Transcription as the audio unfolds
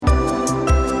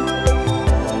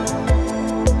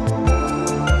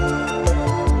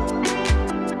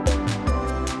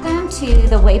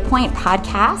Waypoint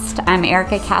podcast. I'm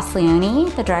Erica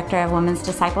Caslioni, the Director of Women's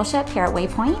Discipleship here at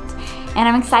Waypoint, and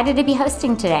I'm excited to be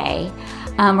hosting today.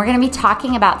 We're going to be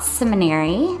talking about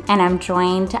seminary, and I'm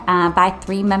joined by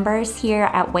three members here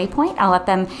at Waypoint. I'll let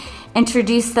them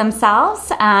introduce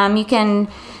themselves. You can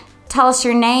tell us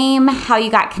your name, how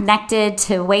you got connected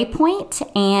to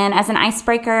Waypoint, and as an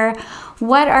icebreaker,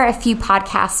 what are a few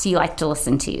podcasts you like to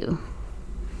listen to?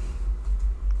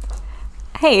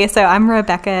 Hey, so I'm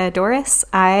Rebecca Doris.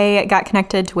 I got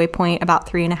connected to Waypoint about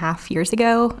 3.5 years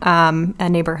ago, a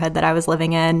neighborhood that I was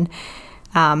living in.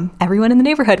 Everyone in the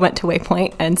neighborhood went to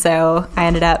Waypoint, and so I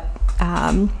ended up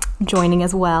joining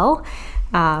as well,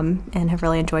 and have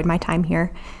really enjoyed my time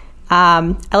here.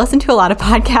 I listen to a lot of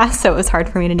podcasts, so it was hard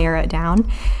for me to narrow it down.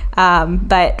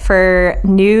 But for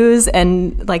news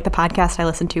and like the podcast I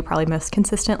listen to probably most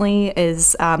consistently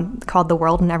is called The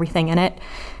World and Everything in It.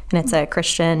 And it's a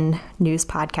Christian news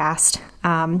podcast,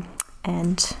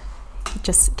 and it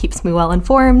just keeps me well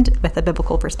informed with a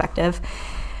biblical perspective.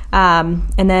 And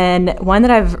then one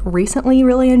that I've recently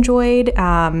really enjoyed,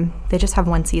 they just have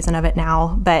one season of it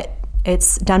now, but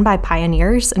it's done by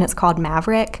Pioneers, and it's called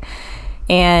Maverick.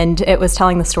 And it was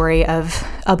telling the story of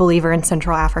a believer in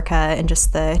Central Africa and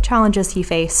just the challenges he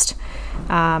faced,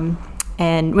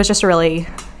 and was just a really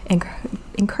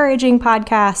encouraging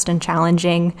podcast and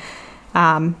challenging.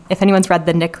 If anyone's read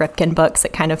the Nick Ripken books,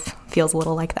 it kind of feels a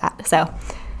little like that. So,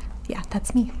 yeah,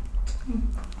 that's me.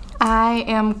 I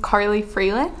am Carly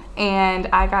Freeland, and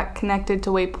I got connected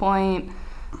to Waypoint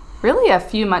really a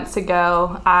few months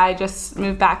ago. I just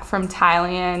moved back from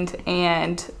Thailand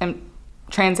and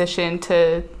transitioned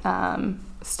to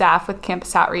staff with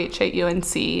Campus Outreach at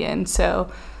UNC, and so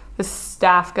the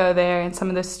staff go there and some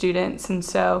of the students, and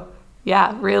so,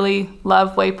 yeah, really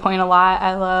love Waypoint a lot.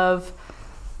 I love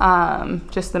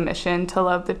just the mission to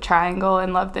love the triangle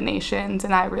and love the nations,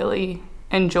 and I really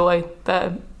enjoy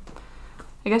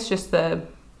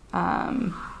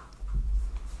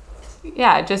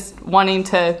just wanting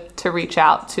to reach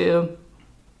out to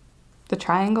the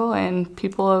triangle and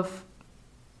people of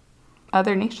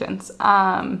other nations.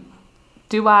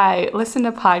 Do I listen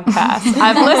to podcasts?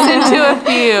 I've listened to a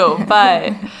few,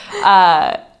 but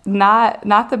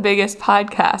not the biggest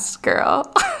podcast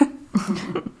girl.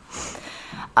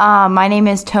 My name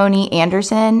is Tony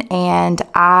Anderson, and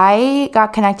I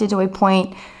got connected to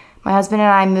Waypoint. My husband and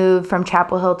I moved from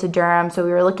Chapel Hill to Durham, so we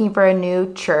were looking for a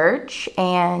new church,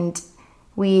 and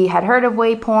we had heard of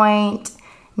Waypoint,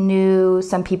 knew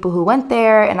some people who went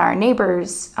there, and our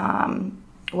neighbors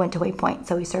went to Waypoint,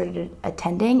 so we started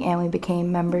attending, and we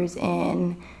became members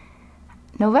in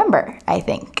November, I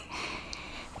think.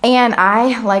 And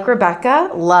I, like Rebecca,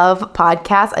 love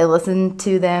podcasts. I listen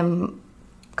to them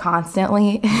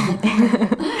constantly.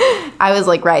 I was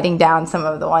like writing down some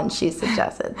of the ones she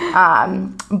suggested.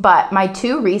 But my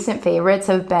two recent favorites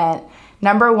have been,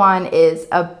 number one is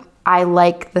I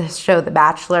like the show The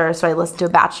Bachelor, so I listen to a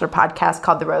Bachelor podcast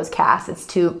called The Rose Cast. It's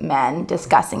two men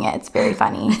discussing it. It's very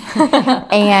funny.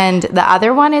 And the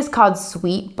other one is called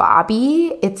Sweet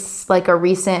Bobby. It's like a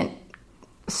recent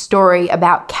story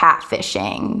about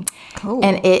catfishing. Ooh.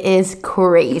 And it is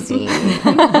crazy.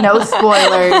 No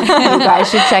spoilers. You guys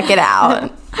should check it out.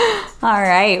 All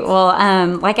right.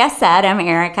 Well, like I said, I'm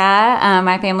Erica.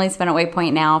 My family's been at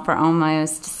Waypoint now for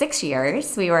almost 6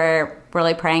 years. We were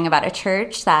really praying about a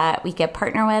church that we could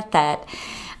partner with, that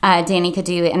Danny could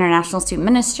do international student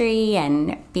ministry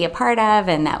and be a part of,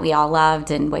 and that we all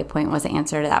loved, and Waypoint was the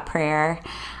answer to that prayer.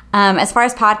 As far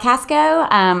as podcasts go,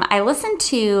 I listen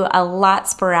to a lot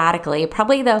sporadically.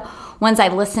 Probably the ones I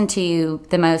listen to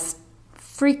the most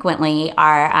frequently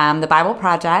are the Bible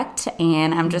Project,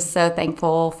 and I'm just so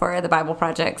thankful for the Bible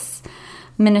Project's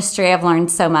ministry. I've learned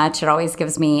so much. It always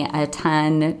gives me a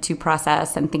ton to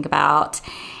process and think about.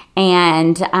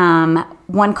 And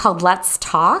one called Let's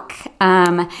Talk,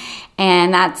 and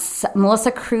that's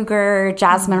Melissa Kruger,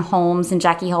 Jasmine Holmes, and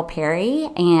Jackie Hill Perry,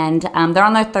 and they're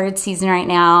on their third season right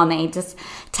now, and they just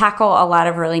tackle a lot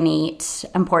of really neat,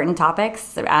 important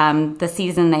topics. The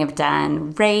season they've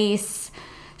done race,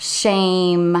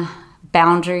 shame,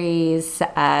 boundaries,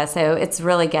 so it's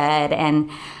really good, and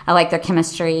I like their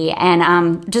chemistry.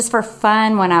 And just for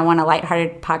fun, when I want a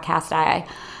lighthearted podcast, I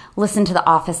listen to The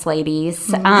Office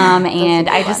Ladies, and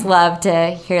I just love to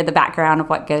hear the background of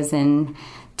what goes into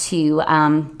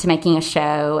to making a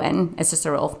show, and it's just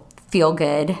a real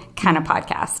feel-good kind of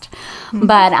podcast. Mm-hmm.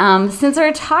 But since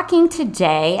we're talking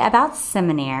today about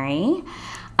seminary,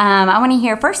 I want to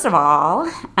hear, first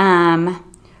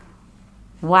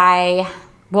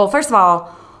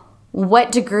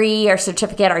what degree or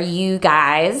certificate are you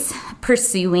guys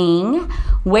pursuing?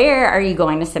 Where are you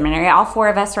going to seminary? All four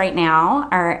of us right now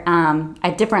are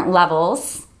at different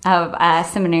levels of a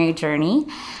seminary journey.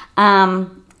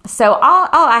 So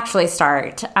I'll actually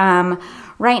start.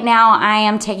 Right now, I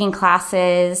am taking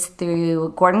classes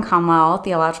through Gordon Conwell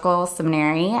Theological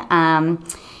Seminary.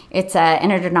 It's an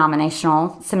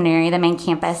interdenominational seminary. The main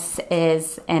campus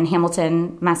is in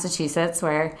Hamilton, Massachusetts,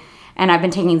 and I've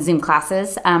been taking Zoom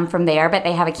classes from there, but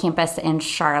they have a campus in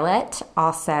Charlotte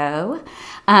also.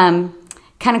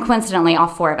 Kind of coincidentally, all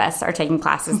four of us are taking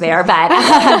classes there, but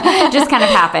just kind of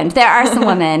happened. There are some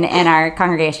women in our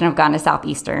congregation who have gone to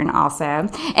Southeastern also. And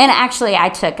actually, I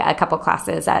took a couple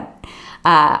classes at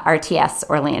RTS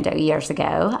Orlando years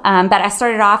ago. But I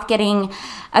started off getting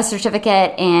a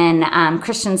certificate in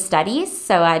Christian studies.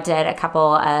 So I did a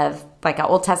couple of like an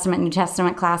Old Testament, New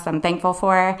Testament class I'm thankful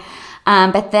for.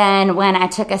 But then when I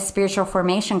took a spiritual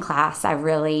formation class, I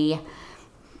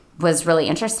was really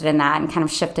interested in that and kind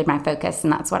of shifted my focus,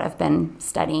 and that's what I've been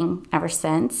studying ever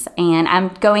since. And I'm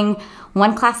going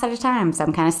one class at a time, so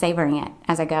I'm kind of savoring it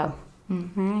as I go. All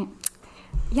right.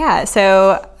 Yeah,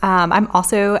 so I'm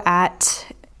also at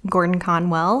Gordon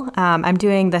Conwell. I'm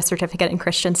doing the certificate in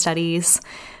Christian studies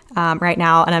right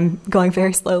now, and I'm going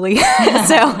very slowly.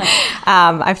 So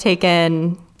I've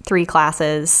taken 3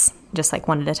 classes, just like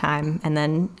one at a time, and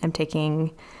then I'm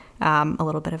taking a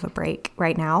little bit of a break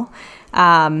right now.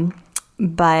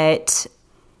 But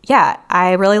yeah,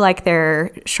 I really like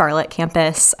their Charlotte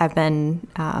campus. I've been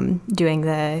doing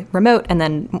the remote, and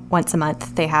then once a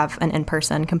month they have an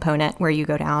in-person component where you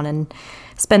go down and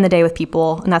spend the day with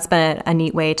people. And that's been a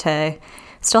neat way to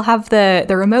still have the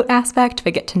remote aspect,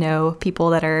 but get to know people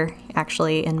that are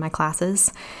actually in my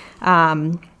classes.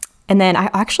 And then I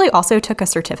actually also took a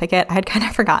certificate. I had kind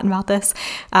of forgotten about this,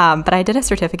 but I did a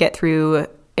certificate through,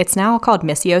 it's now called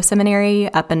Missio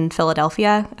Seminary up in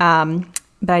Philadelphia.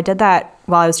 But I did that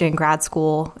while I was doing grad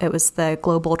school. It was the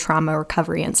Global Trauma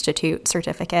Recovery Institute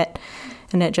certificate,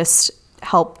 and it just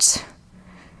helped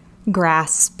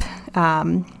grasp,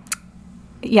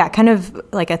 kind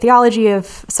of like a theology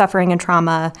of suffering and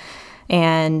trauma,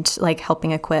 and like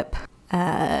helping equip.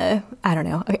 I don't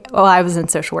know. Well, I was in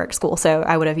social work school, so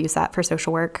I would have used that for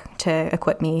social work to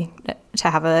equip me to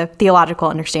have a theological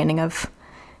understanding of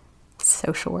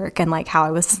social work and like how I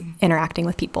was interacting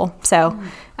with people. So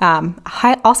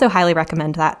also highly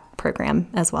recommend that program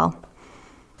as well.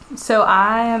 So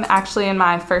I am actually in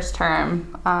my first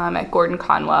term at Gordon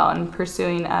Conwell and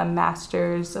pursuing a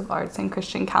Master's of Arts in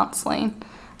Christian Counseling.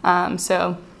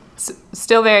 So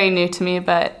still very new to me,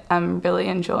 but I'm really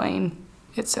enjoying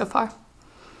it so far.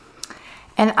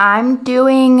 And I'm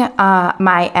doing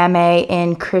my MA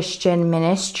in Christian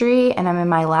ministry, and I'm in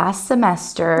my last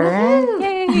semester.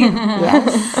 Yay!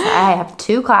 Yes, I have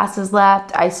 2 classes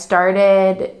left.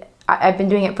 I've been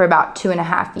doing it for about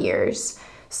 2.5 years.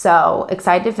 So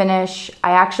excited to finish.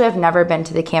 I actually have never been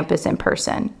to the campus in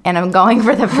person, and I'm going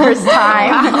for the first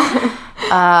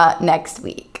time next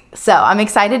week. So I'm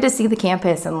excited to see the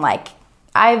campus, and like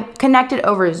I've connected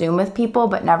over Zoom with people,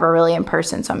 but never really in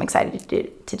person. So I'm excited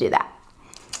to do that.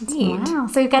 Wow.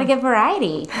 So you've got a good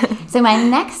variety. So my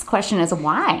next question is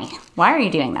why? Why are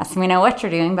you doing this? We know what you're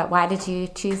doing, but why did you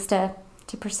choose to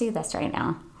pursue this right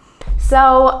now?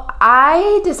 So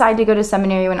I decided to go to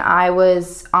seminary when I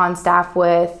was on staff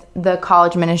with the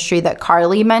college ministry that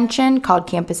Carly mentioned called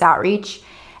Campus Outreach.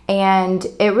 And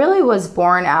it really was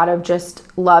born out of just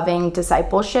loving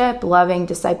discipleship, loving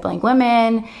discipling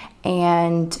women,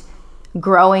 and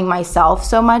growing myself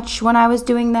so much when I was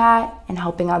doing that and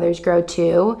helping others grow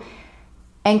too.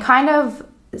 And kind of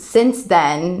since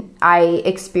then, I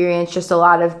experienced just a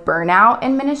lot of burnout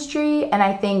in ministry. And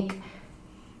I think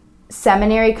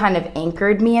seminary kind of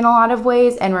anchored me in a lot of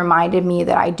ways and reminded me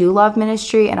that I do love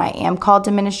ministry and I am called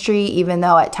to ministry, even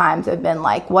though at times I've been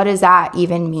like, what does that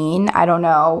even mean? I don't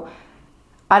know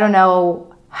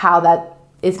how that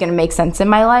is going to make sense in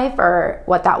my life or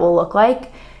what that will look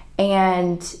like.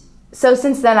 And so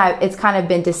since then, it's kind of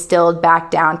been distilled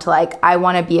back down to like, I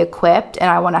want to be equipped and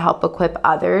I want to help equip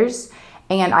others.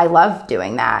 And I love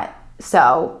doing that.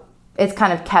 So it's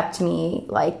kind of kept me,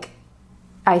 like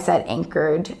I said,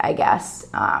 anchored, I guess,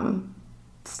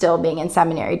 still being in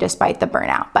seminary despite the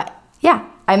burnout. But yeah,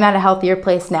 I'm at a healthier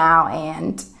place now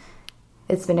and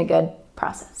it's been a good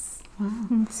process.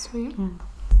 Wow. Sweet.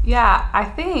 Yeah, I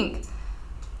think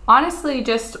honestly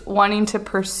just wanting to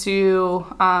pursue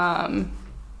a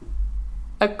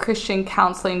Christian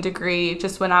counseling degree.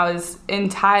 Just when I was in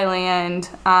Thailand,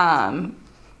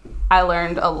 I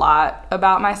learned a lot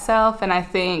about myself, and I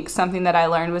think something that I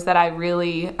learned was that I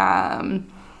really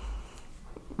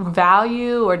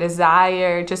value or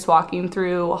desire just walking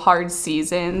through hard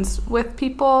seasons with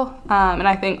people. And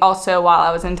I think also while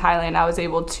I was in Thailand, I was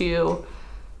able to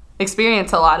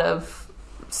experience a lot of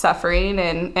suffering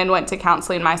and went to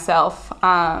counseling myself.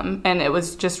 And it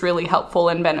was just really helpful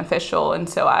and beneficial. And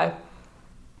so I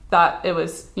thought it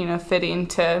was, fitting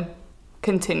to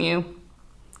continue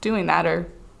doing that or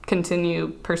continue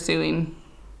pursuing.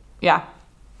 Yeah.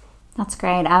 That's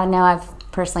great. I know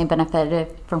I've personally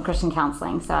benefited from Christian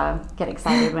counseling, so I get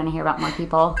excited when I hear about more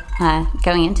people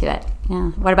going into it.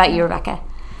 Yeah. What about you, Rebecca?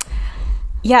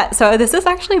 Yeah, so this has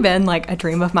actually been like a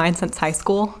dream of mine since high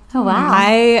school. Oh, wow.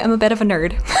 I am a bit of a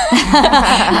nerd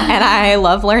and I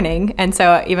love learning. And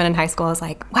so even in high school, I was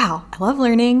like, wow, I love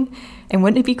learning. And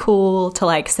wouldn't it be cool to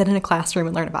like sit in a classroom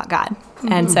and learn about God?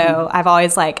 Mm-hmm. And so I've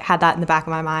always like had that in the back of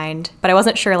my mind, but I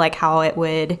wasn't sure like how it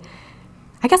would,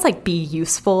 I guess, like be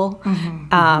useful.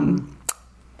 Mm-hmm.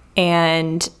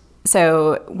 And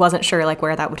so wasn't sure like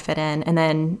where that would fit in. And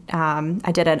then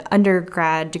I did an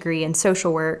undergrad degree in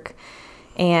social work,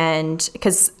 and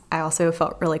because I also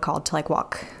felt really called to like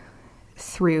walk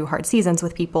through hard seasons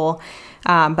with people.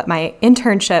 But my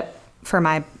internship for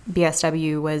my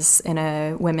BSW was in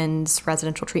a women's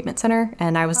residential treatment center,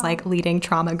 and I was like leading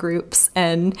trauma groups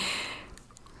and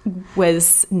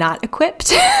was not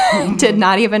equipped, did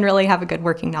not even really have a good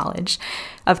working knowledge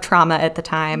of trauma at the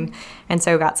time. And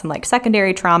so got some like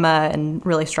secondary trauma and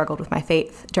really struggled with my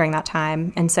faith during that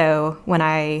time. And so when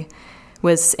I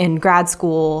was in grad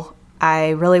school, I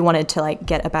really wanted to like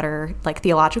get a better like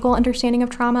theological understanding of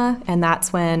trauma. And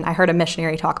that's when I heard a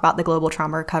missionary talk about the Global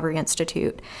Trauma Recovery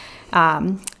Institute.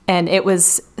 And it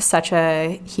was such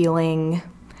a healing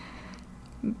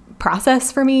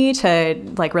process for me to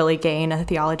like really gain a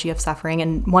theology of suffering.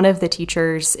 And one of the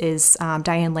teachers is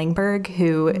Diane Langberg,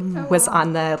 who was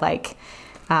on the like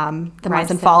the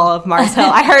Rise and Fall of Mars Hill.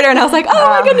 I heard her and I was like,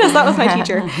 oh my goodness, that was my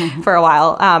teacher for a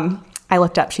while. I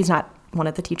looked up, she's not one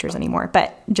of the teachers anymore,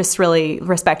 but just really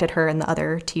respected her and the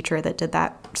other teacher that did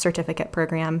that certificate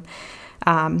program.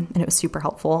 And it was super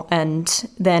helpful. And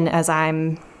then as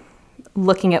I'm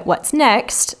looking at what's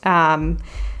next,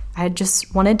 I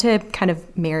just wanted to kind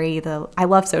of marry I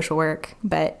love social work,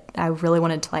 but I really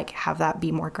wanted to like have that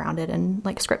be more grounded in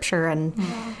like scripture. And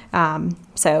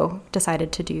so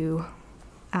decided to do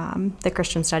the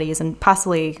Christian studies, and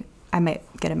possibly I might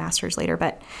get a master's later,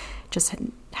 but just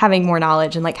having more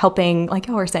knowledge and like helping, like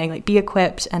y'all were saying, like be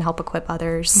equipped and help equip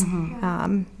others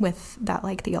with that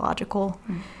like theological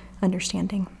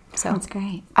understanding. So that's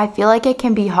great. I feel like it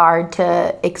can be hard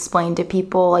to explain to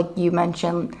people, like you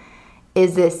mentioned,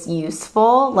 is this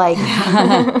useful? Like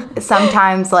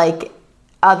sometimes like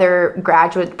other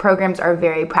graduate programs are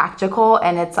very practical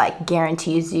and it's like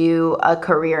guarantees you a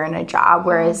career and a job,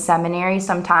 whereas seminary,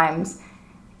 sometimes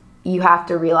you have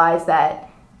to realize that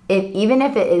even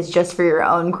if it is just for your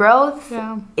own growth,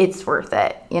 it's worth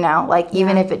it, like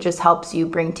even if it just helps you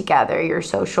bring together your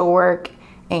social work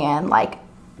and like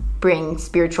bring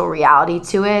spiritual reality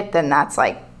to it, then that's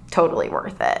like totally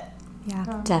worth it.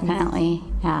 Yeah, definitely.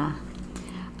 Yeah.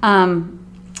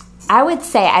 I would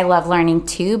say I love learning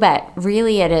too, but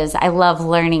really it is, I love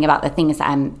learning about the things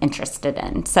I'm interested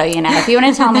in. So, if you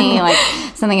want to tell me like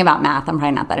something about math, I'm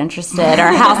probably not that interested,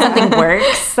 or how something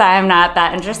works, I'm not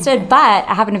that interested, but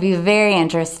I happen to be very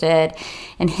interested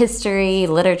in history,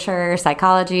 literature,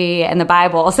 psychology, and the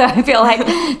Bible. So I feel like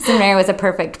seminary was a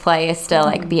perfect place to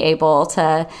like be able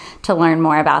to learn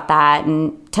more about that.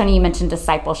 And Tony, you mentioned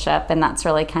discipleship, and that's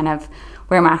really kind of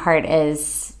where my heart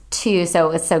is too. So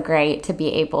it was so great to be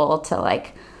able to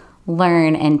like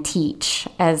learn and teach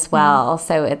as well.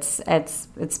 So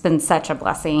it's been such a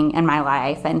blessing in my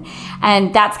life.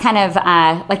 And that's kind of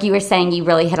like you were saying, you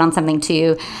really hit on something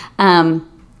too.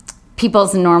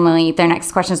 People's normally their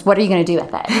next question is, what are you going to do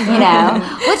with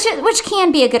it? Which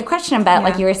can be a good question, but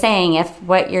like you were saying, if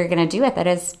what you're going to do with it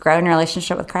is grow in a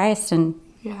relationship with Christ and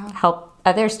help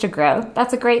others to grow,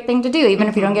 that's a great thing to do, even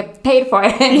if you don't get paid for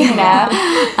it,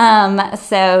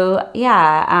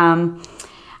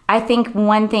 I think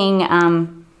one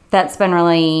thing that's been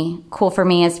really cool for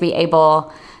me is to be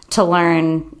able to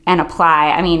learn and apply.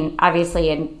 I mean, obviously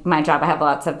in my job I have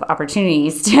lots of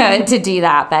opportunities to do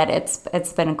that, but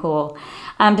it's been cool.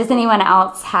 Does anyone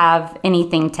else have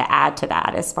anything to add to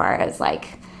that as far as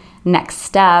like next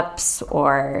steps,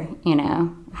 or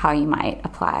how you might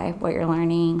apply what you're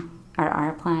learning or are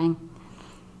applying?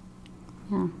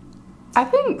 Yeah. I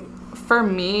think for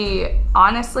me,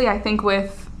 honestly, I think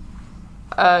with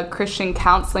a Christian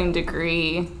counseling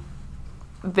degree,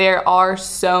 there are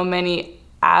so many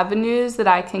avenues that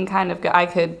I can kind of go. I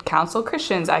could counsel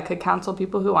Christians. I could counsel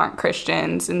people who aren't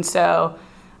Christians. And so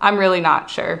I'm really not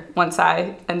sure once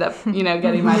I end up,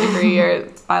 getting my degree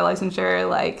or my licensure.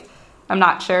 Like, I'm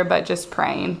not sure, but just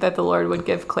praying that the Lord would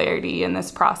give clarity in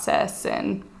this process.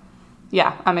 And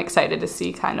yeah, I'm excited to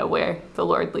see kind of where the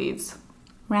Lord leads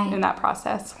in that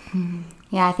process.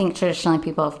 Yeah, I think traditionally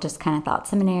people have just kind of thought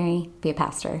seminary, be a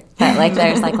pastor. But like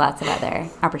there's like lots of other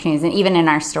opportunities, and even in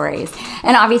our stories.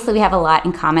 And obviously we have a lot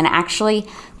in common. Actually,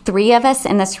 3 of us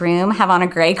in this room have on a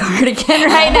gray cardigan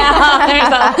right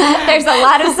now. There's a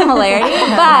lot of similarity,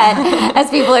 but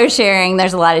as people are sharing,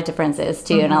 there's a lot of differences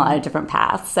too, and a lot of different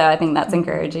paths. So I think that's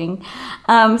encouraging.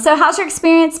 So how's your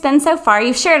experience been so far?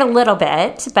 You've shared a little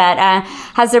bit, but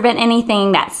has there been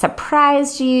anything that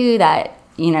surprised you that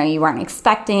you weren't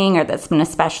expecting, or that's been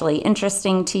especially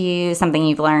interesting to you? Something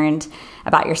you've learned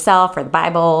about yourself or the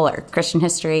Bible or Christian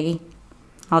history?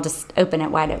 I'll just open it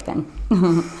wide open.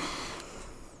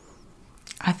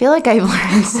 I feel like I've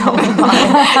learned so much.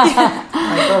 Like,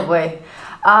 oh boy.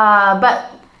 But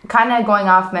kind of going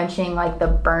off mentioning like the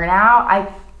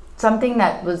burnout, something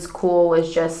that was cool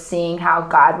was just seeing how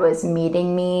God was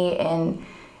meeting me in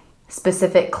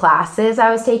specific classes I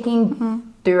was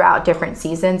taking throughout different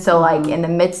seasons. So like in the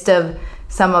midst of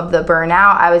some of the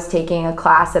burnout, I was taking a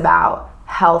class about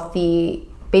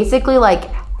basically like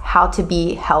how to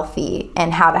be healthy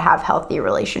and how to have healthy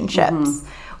relationships.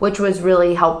 Which was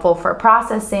really helpful for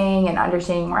processing and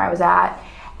understanding where I was at.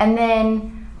 And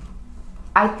then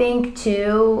I think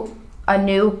too,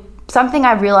 something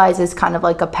I realized is kind of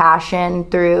like a passion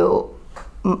through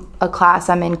a class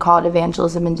I'm in called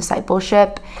Evangelism and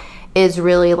Discipleship is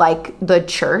really like the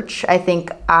church. I think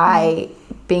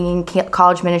being in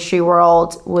college ministry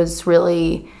world was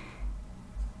really,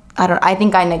 I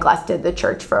think I neglected the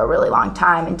church for a really long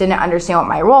time and didn't understand what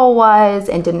my role was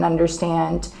and didn't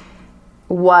understand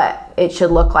what it should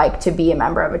look like to be a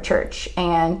member of a church.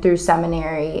 And through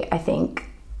seminary, I think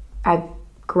I've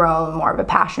grown more of a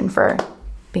passion for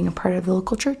being a part of the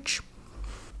local church.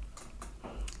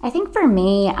 I think for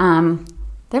me, there have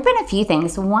been a few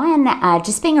things. One,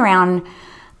 just being around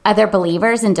other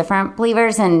believers and different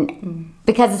believers. And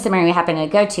because the seminary we happen to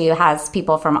go to has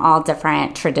people from all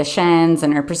different traditions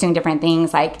and are pursuing different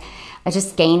things, like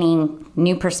just gaining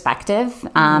new perspective.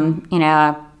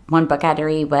 One book I had to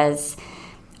read was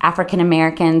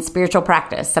African-American spiritual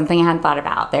practice, something I hadn't thought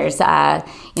about. There's, Anglicans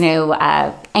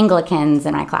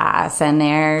in my class, and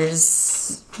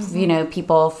there's,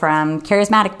 people from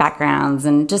charismatic backgrounds,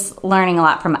 and just learning a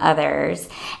lot from others,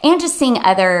 and just seeing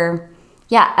other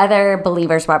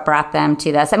believers, what brought them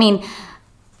to this. I mean,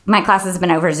 my class has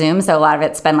been over Zoom, so a lot of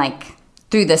it's been like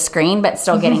through the screen, but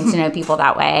still getting to know people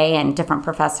that way, and different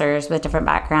professors with different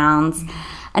backgrounds.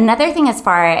 Another thing as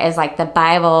far as like the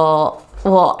Bible,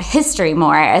 history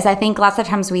more, is I think lots of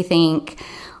times we think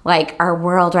like our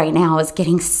world right now is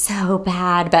getting so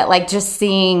bad, but like just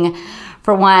seeing,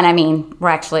 for one, I mean, we're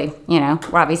actually, we're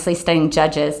obviously studying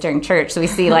Judges during church, so we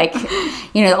see like,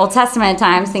 the Old Testament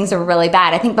times, things are really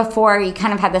bad. I think before you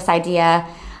kind of had this idea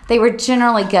they were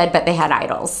generally good, but they had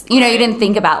idols. You didn't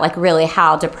think about like really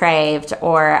how depraved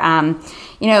or, and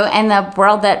the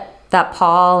world that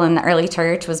Paul and the early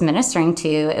church was ministering to,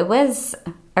 it was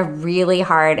a really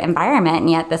hard environment, and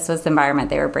yet this was the environment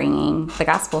they were bringing the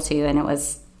gospel to, and it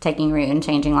was taking root and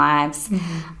changing lives.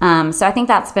 So I think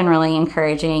that's been really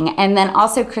encouraging. And then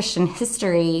also Christian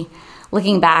history,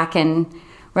 looking back and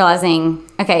realizing,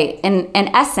 okay, in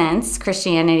essence,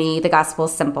 Christianity, the gospel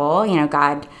is simple.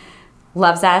 God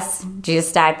loves us,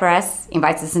 Jesus died for us,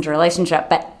 invites us into a relationship,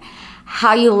 but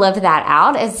how you live that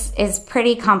out is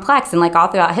pretty complex. And like all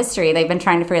throughout history, they've been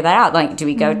trying to figure that out. Like, do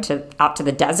we go out to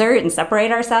the desert and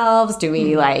separate ourselves? Do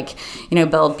we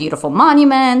build beautiful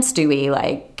monuments? Do we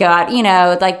like go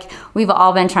out, like we've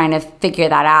all been trying to figure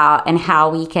that out, and how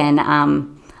we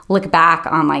can look back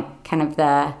on like kind of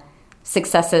the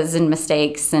successes and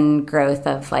mistakes and growth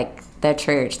of like the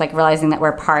church, like realizing that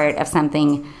we're part of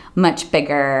something much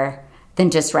bigger than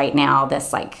just right now,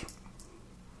 this like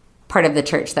part of the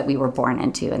church that we were born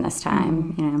into in this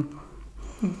time.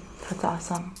 That's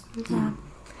awesome.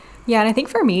 Yeah, and I think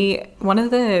for me, one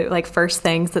of the like first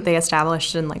things that they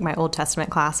established in like my Old Testament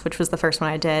class, which was the first one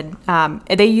I did,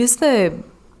 they used the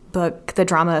book The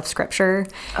Drama of Scripture,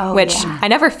 which I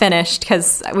never finished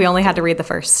because we only had to read the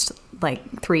first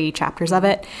like 3 chapters of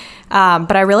it.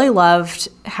 But I really loved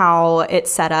how it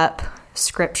set up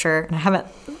Scripture, and I haven't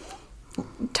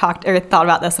talked or thought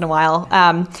about this in a while,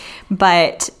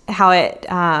 but how it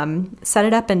set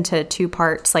it up into two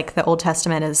parts. Like the Old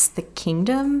Testament is the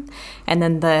kingdom, and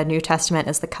then the New Testament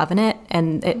is the covenant.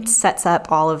 And it sets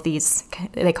up all of these,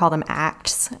 they call them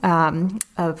acts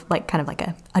of like kind of like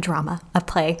a drama, a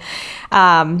play.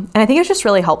 And I think it's just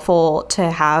really helpful to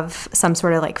have some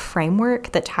sort of like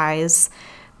framework that ties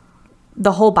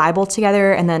the whole Bible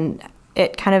together, and then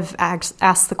it kind of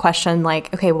asks the question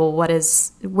like, okay, well,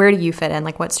 where do you fit in?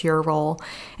 Like, what's your role?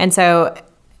 And so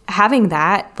having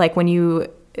that, like when you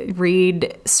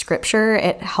read scripture,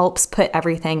 it helps put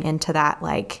everything into that,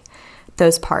 like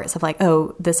those parts of like,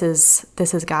 oh, this is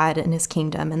God and his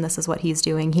kingdom, and this is what he's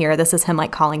doing here. This is him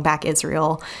like calling back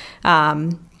Israel.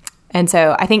 And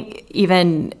so I think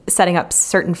even setting up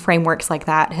certain frameworks like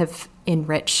that have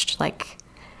enriched like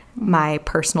my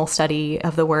personal study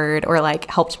of the word, or like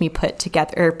helped me put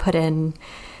in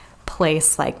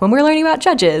place like when we're learning about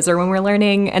Judges or when we're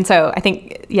learning. And so I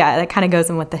think, yeah, that kind of goes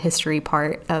in with the history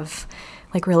part of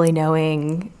like really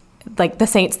knowing like the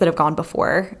saints that have gone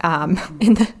before,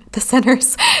 in the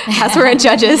sinners as we're in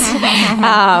Judges.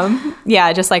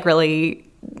 Yeah, just like really,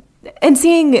 and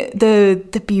seeing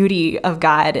the beauty of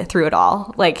God through it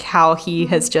all, like how he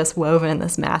has just woven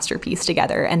this masterpiece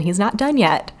together, and he's not done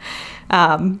yet.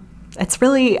 It's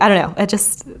really, I don't know,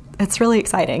 it's really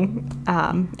exciting.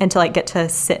 And to like get to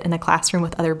sit in a classroom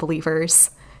with other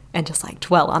believers and just like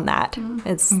dwell on that.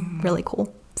 It's really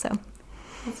cool. So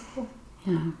that's cool.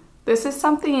 Yeah. This is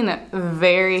something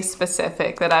very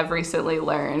specific that I've recently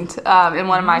learned in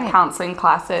one of my counseling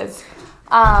classes.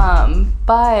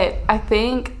 But I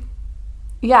think,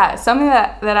 yeah, something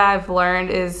that I've learned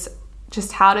is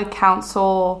just how to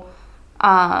counsel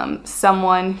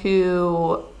someone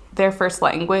who their first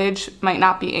language might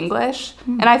not be English.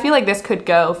 And I feel like this could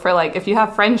go for like if you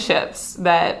have friendships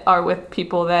that are with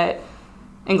people that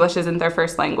English isn't their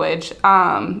first language,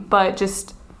 but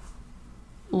just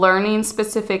learning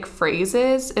specific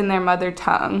phrases in their mother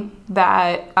tongue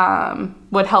that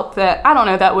would help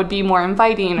that would be more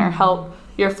inviting or help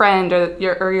your friend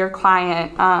or your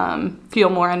client feel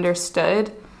more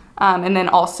understood. And then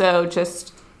also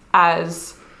just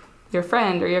as your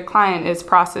friend or your client is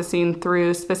processing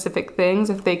through specific things,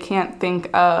 if they can't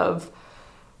think of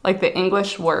like the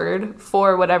English word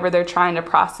for whatever they're trying to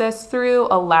process through,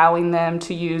 allowing them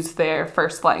to use their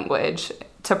first language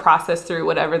to process through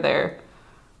whatever they're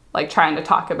like trying to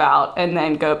talk about, and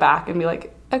then go back and be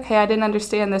like, okay, I didn't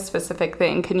understand this specific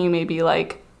thing. Can you maybe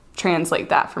like translate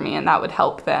that for me? And that would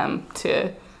help them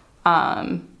to,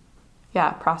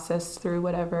 process through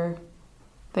whatever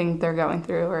thing they're going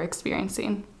through or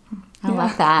experiencing. I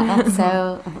love that.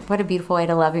 That's what a beautiful way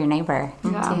to love your neighbor.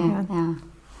 Yeah. Yeah.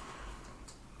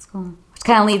 That's cool. Which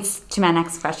kind of leads to my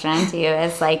next question to you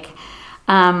is like,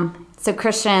 so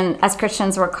as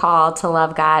Christians, we're called to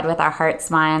love God with our hearts,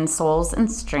 minds, souls,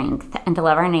 and strength, and to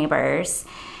love our neighbors.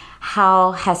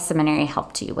 How has seminary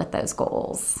helped you with those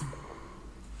goals?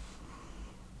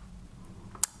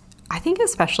 I think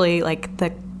especially like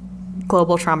the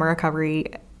Global Trauma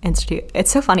Recovery Institute.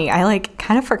 It's so funny. I like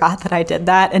kind of forgot that I did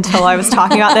that until I was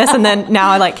talking about this, and then now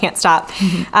I like can't stop.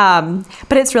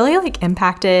 But it's really like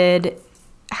impacted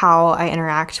how I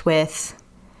interact with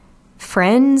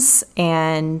friends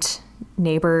and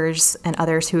neighbors and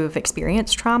others who have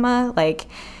experienced trauma. Like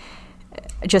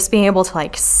just being able to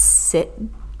like sit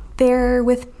there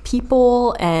with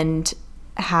people and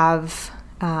have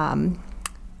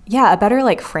a better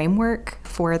like framework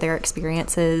for their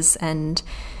experiences, and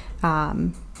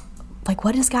like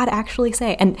what does God actually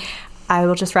say? And I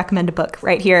will just recommend a book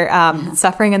right here.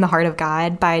 Suffering in the Heart of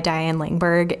God by Diane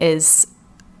Langberg is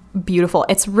beautiful.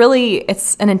 It's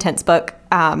an intense book.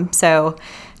 So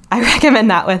I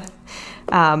recommend that with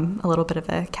a little bit of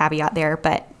a caveat there,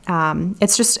 but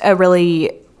it's just a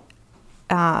really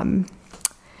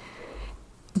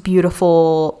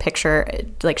beautiful picture.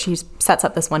 Like she sets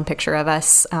up this one picture of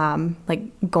us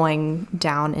like going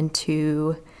down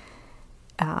into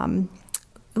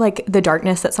like the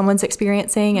darkness that someone's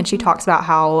experiencing, and she talks about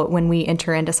how when we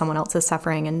enter into someone else's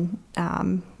suffering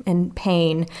and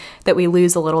pain, that we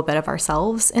lose a little bit of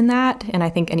ourselves in that. And I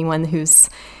think anyone who's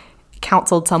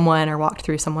counseled someone or walked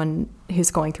through someone who's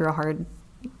going through a hard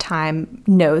time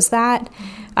knows that.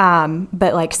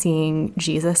 But like seeing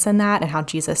Jesus in that and how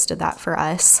Jesus did that for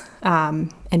us,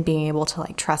 and being able to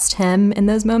like trust him in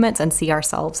those moments and see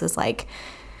ourselves as like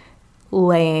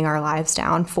laying our lives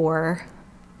down for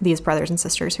these brothers and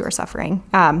sisters who are suffering.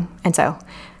 And so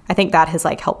I think that has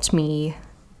like helped me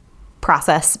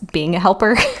process being a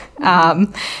helper,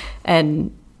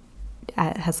 and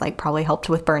has like probably helped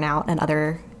with burnout and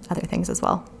other things as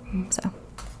well. So,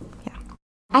 yeah.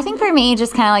 I think for me,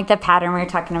 just kind of like the pattern we were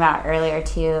talking about earlier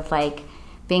too, of like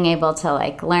being able to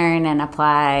like learn and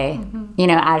apply, you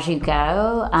know, as you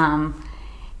go.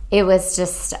 It was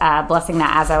just a blessing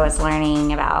that as I was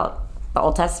learning about the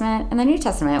Old Testament and the New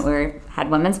Testament, we had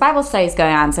women's Bible studies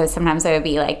going on. So sometimes there would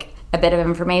be like a bit of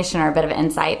information or a bit of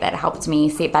insight that helped me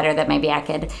see it better that maybe I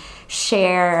could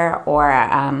share, or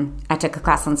I took a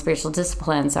class on spiritual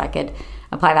discipline so I could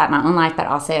apply that in my own life, but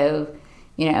also,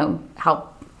 you know,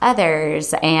 help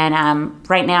others. And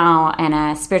right now in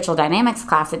a spiritual dynamics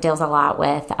class, it deals a lot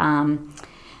with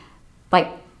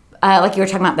like you were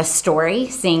talking about the story,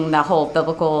 seeing the whole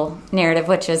biblical narrative,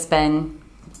 which has been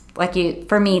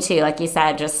for me too, like you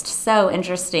said, just so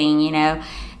interesting, you know.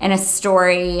 In a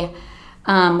story,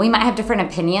 we might have different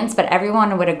opinions, but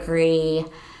everyone would agree,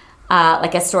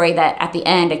 like a story that at the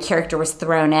end a character was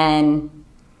thrown in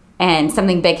and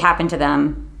something big happened to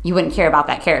them, you wouldn't care about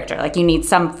that character. Like, you need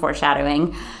some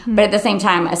foreshadowing. But at the same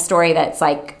time, a story that's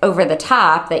like over the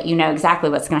top, that you know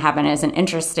exactly what's going to happen, isn't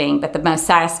interesting. But the most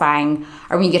satisfying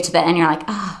are when you get to the end, you're like,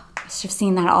 oh, I should have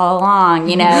seen that all along,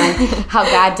 you know. How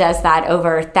God does that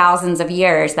over thousands of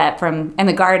years, that from in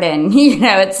the garden, you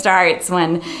know, it starts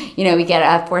when, you know, we get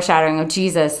a foreshadowing of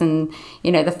Jesus and,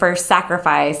 you know, the first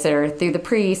sacrifice, or through the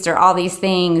priest, or all these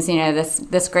things, you know,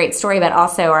 this great story, but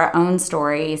also our own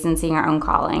stories and seeing our own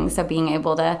calling. So being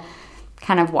able to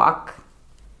kind of walk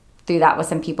through that with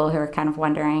some people who are kind of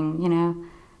wondering, you know,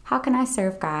 how can I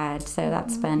serve God? So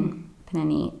that's been a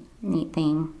neat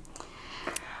thing.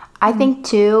 I think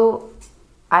too,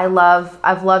 I've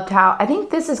loved how, I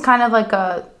think this is kind of like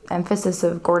a emphasis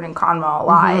of Gordon Conwell a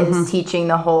lot, is teaching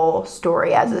the whole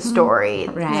story as a story.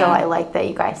 Right. So I like that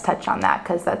you guys touch on that,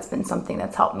 because that's been something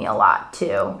that's helped me a lot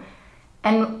too.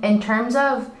 And in terms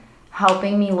of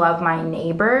helping me love my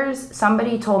neighbors,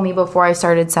 somebody told me before I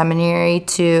started seminary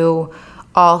to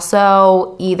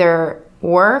also either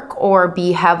work or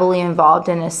be heavily involved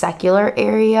in a secular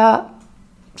area,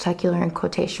 secular in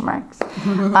quotation marks,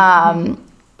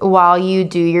 while you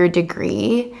do your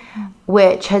degree,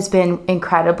 which has been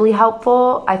incredibly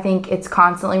helpful. I think it's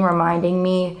constantly reminding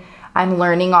me I'm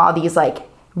learning all these like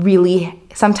really,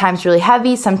 sometimes really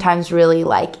heavy, sometimes really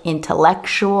like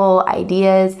intellectual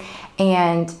ideas,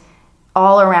 and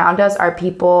all around us are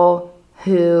people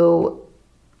who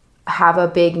have a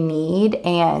big need,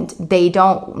 and they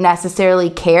don't necessarily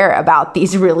care about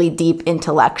these really deep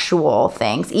intellectual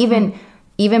things.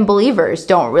 Even believers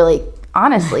don't really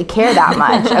honestly care that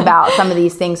much about some of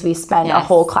these things we spend a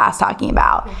whole class talking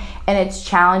about. And it's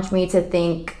challenged me to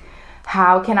think,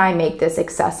 how can I make this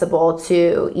accessible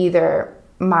to either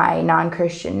my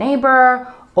non-Christian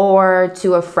neighbor or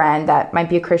to a friend that might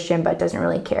be a Christian but doesn't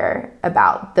really care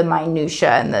about the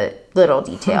minutia and the little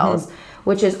details,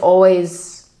 which is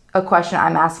always a question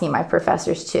I'm asking my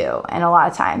professors too. And a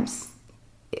lot of times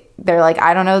they're like,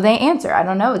 I don't know the answer. I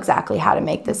don't know exactly how to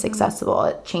make this accessible.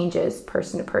 It changes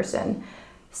person to person.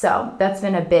 So that's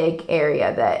been a big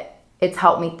area that it's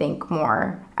helped me think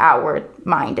more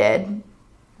outward-minded.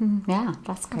 Yeah,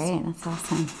 that's great. That's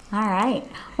awesome. All right.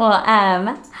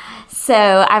 Well,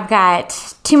 so I've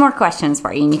got 2 more questions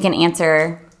for you, and you can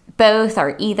answer both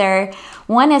or either.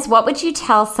 One is, what would you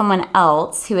tell someone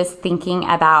else who is thinking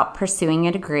about pursuing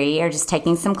a degree or just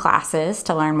taking some classes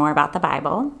to learn more about the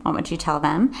Bible? What would you tell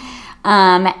them?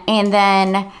 And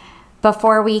then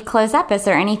before we close up, is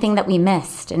there anything that we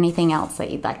missed? Anything else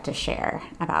that you'd like to share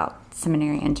about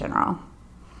seminary in general?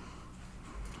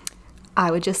 I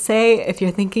would just say, if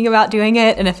you're thinking about doing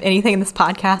it, and if anything in this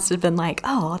podcast had been like,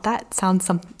 oh, that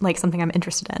sounds like something I'm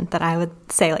interested in, then I would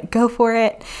say, like, go for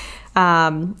it.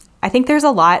 I think there's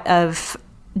a lot of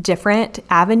different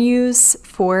avenues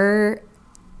for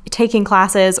taking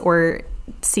classes or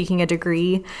seeking a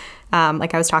degree.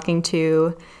 Like, I was talking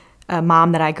to a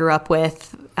mom that I grew up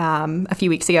with a few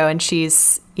weeks ago, and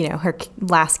she's, you know, her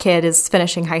last kid is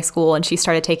finishing high school, and she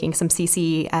started taking some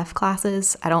CCF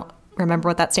classes. I don't remember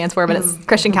what that stands for, but it's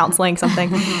Christian counseling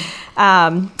something.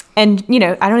 And, you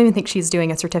know, I don't even think she's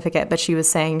doing a certificate, but she was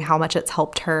saying how much it's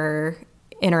helped her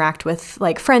interact with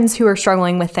like friends who are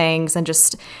struggling with things and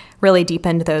just really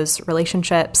deepened those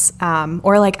relationships.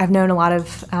 Or like I've known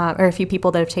a few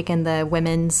people that have taken the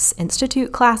Women's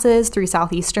Institute classes through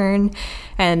Southeastern,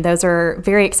 and those are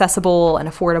very accessible and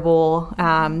affordable.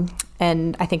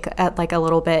 And I think at like a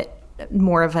little bit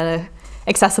more of a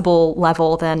accessible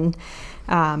level than,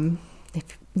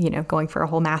 if, you know, going for a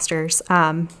whole master's.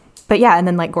 But yeah, and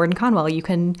then like Gordon Conwell, you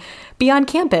can be on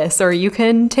campus or you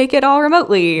can take it all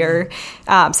remotely, or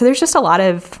so there's just a lot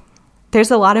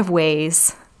of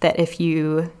ways that if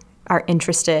you are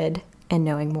interested in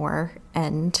knowing more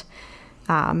and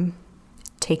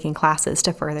taking classes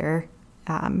to further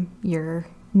your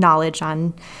knowledge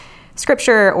on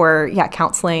scripture or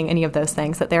counseling, any of those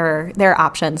things, that there are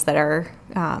options that are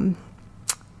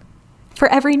for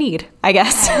every need, I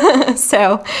guess.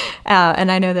 So,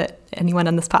 and I know that anyone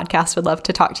on this podcast would love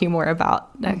to talk to you more about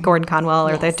Gordon Conwell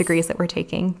or the degrees that we're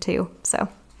taking too. So.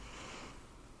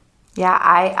 Yeah,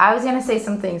 I was going to say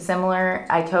something similar.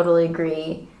 I totally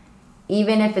agree.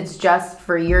 Even if it's just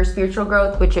for your spiritual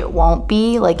growth, which it won't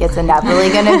be, like it's inevitably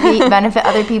going to benefit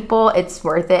other people, it's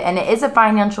worth it. And it is a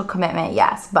financial commitment,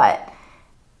 yes, but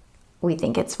we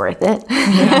think it's worth it.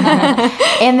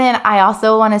 And then I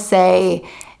also want to say,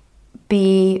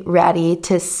 be ready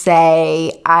to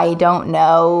say, I don't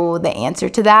know the answer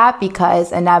to that,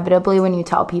 because inevitably when you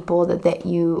tell people that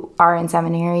you are in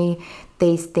seminary,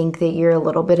 they think that you're a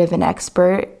little bit of an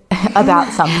expert about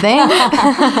something.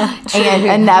 And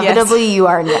inevitably you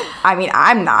are not. I mean,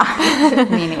 I'm not.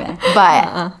 Me neither.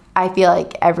 But I feel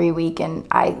like every week, and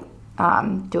I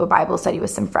do a Bible study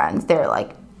with some friends, they're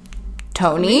like,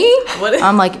 Tony?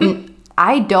 I'm like,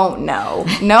 I don't know.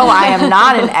 No, I am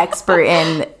not an expert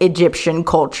in Egyptian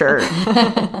culture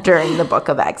during the book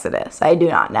of Exodus. I do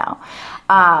not know.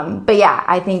 But yeah,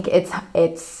 I think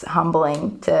it's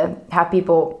humbling to have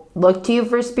people look to you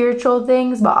for spiritual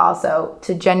things, but also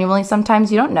to genuinely,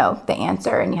 sometimes you don't know the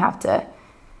answer and you have to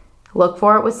look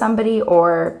for it with somebody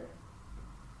or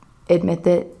admit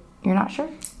that you're not sure.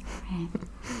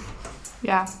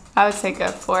 Yeah, I would say go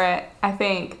for it. I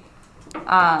think,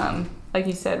 like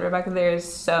you said, Rebecca, there's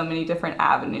so many different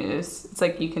avenues. It's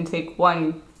like you can take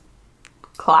one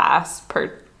class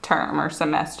per term or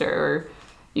semester, or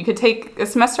you could take a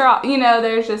semester off. You know,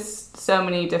 there's just so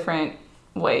many different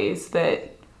ways that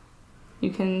you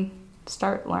can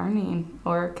start learning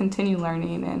or continue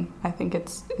learning, and I think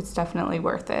it's definitely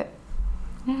worth it.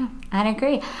 Yeah, I'd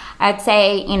agree. I'd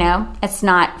say, it's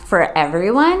not for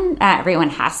everyone. Everyone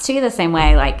has to, the same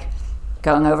way, like,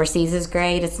 going overseas is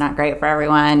great. It's not great for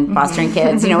everyone. Fostering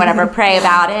kids, whatever, pray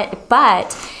about it.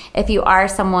 But if you are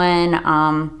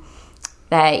someone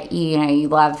that, you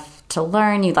love to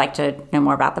learn, you'd like to know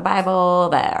more about the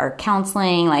Bible, or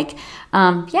counseling,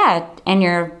 and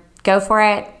go for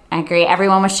it. I agree.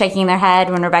 Everyone was shaking their head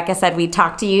when Rebecca said we'd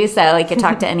talk to you, so you could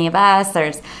talk to any of us.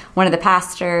 There's one of the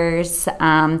pastors.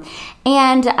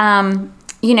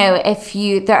 If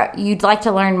you'd like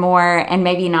to learn more and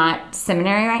maybe not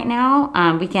seminary right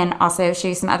now, we can also show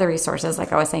you some other resources.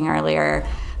 Like I was saying earlier,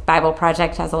 Bible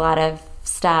Project has a lot of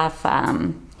stuff.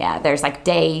 There's like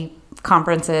day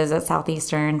conferences at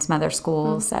Southeastern, some other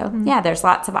schools. So there's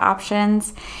lots of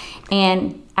options.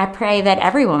 And I pray that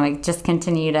everyone would just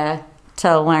continue to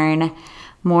learn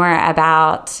more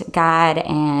about God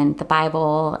and the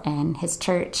Bible and his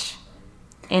church.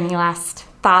 Any last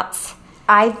thoughts?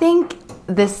 I think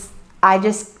I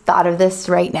just thought of this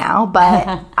right now,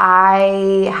 but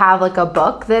I have like a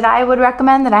book that I would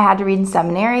recommend that I had to read in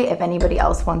seminary, if anybody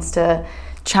else wants to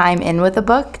chime in with a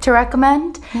book to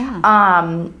recommend.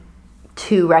 Yeah.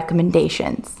 2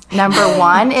 recommendations. Number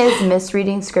 1 is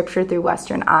Misreading Scripture Through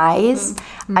Western Eyes.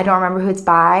 Mm-hmm. I don't remember who it's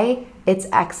by. It's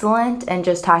excellent, and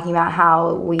just talking about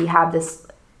how we have this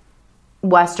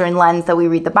Western lens that we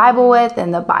read the Bible with,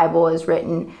 and the Bible is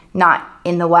written not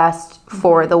in the West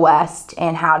for the West,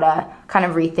 and how to kind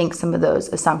of rethink some of those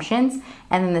assumptions.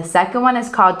 And then the second one is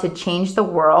called To Change the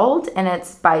World, and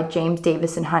it's by James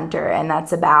Davison Hunter, and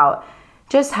that's about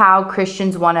just how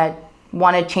Christians want to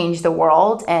change the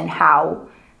world, and how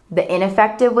the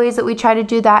ineffective ways that we try to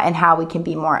do that, and how we can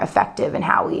be more effective and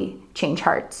how we change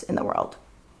hearts in the world.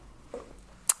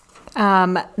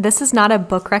 This is not a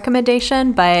book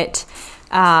recommendation, but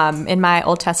in my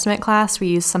Old Testament class, we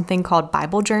use something called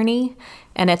Bible Journey,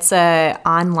 and it's an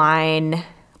online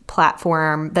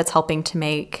platform that's helping to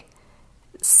make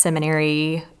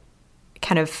seminary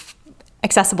kind of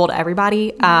accessible to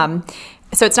everybody.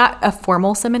 So it's not a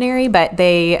formal seminary, but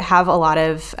they have a lot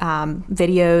of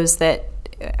videos that,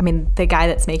 the guy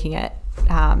that's making it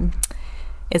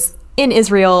is in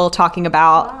Israel talking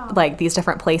about like these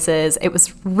different places. It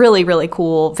was really, really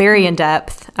cool, very in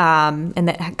depth. And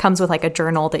that comes with like a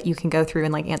journal that you can go through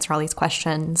and like answer all these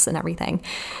questions and everything.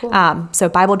 Cool. So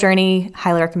Bible Journey,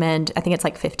 highly recommend. I think it's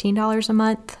like $15 a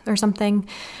month or something.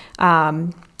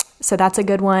 So that's a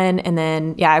good one. And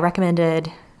then, I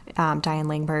recommended Diane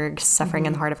Langberg's Suffering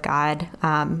in the Heart of God.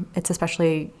 It's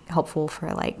especially helpful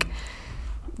for like,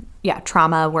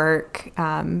 trauma work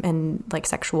and like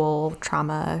sexual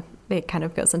trauma. It kind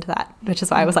of goes into that, which is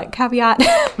why I was like, caveat.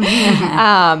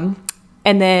 And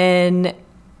then,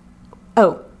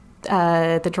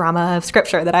 the Drama of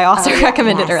Scripture that I also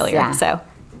recommended earlier. Yeah. So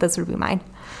those would be mine.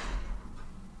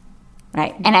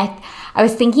 Right. And I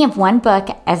was thinking of one book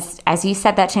as you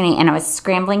said that, Tony, and I was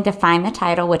scrambling to find the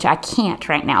title, which I can't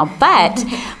right now. But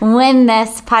when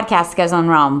this podcast goes on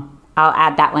Rome, I'll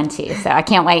add that one too. So I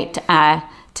can't wait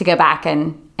to go back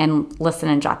and listen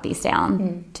and jot these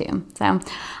down too. So,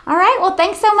 all right. Well,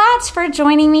 thanks so much for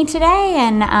joining me today.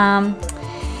 And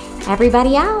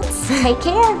everybody else, take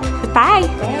care. Bye.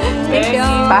 Thank you.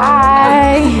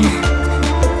 Bye.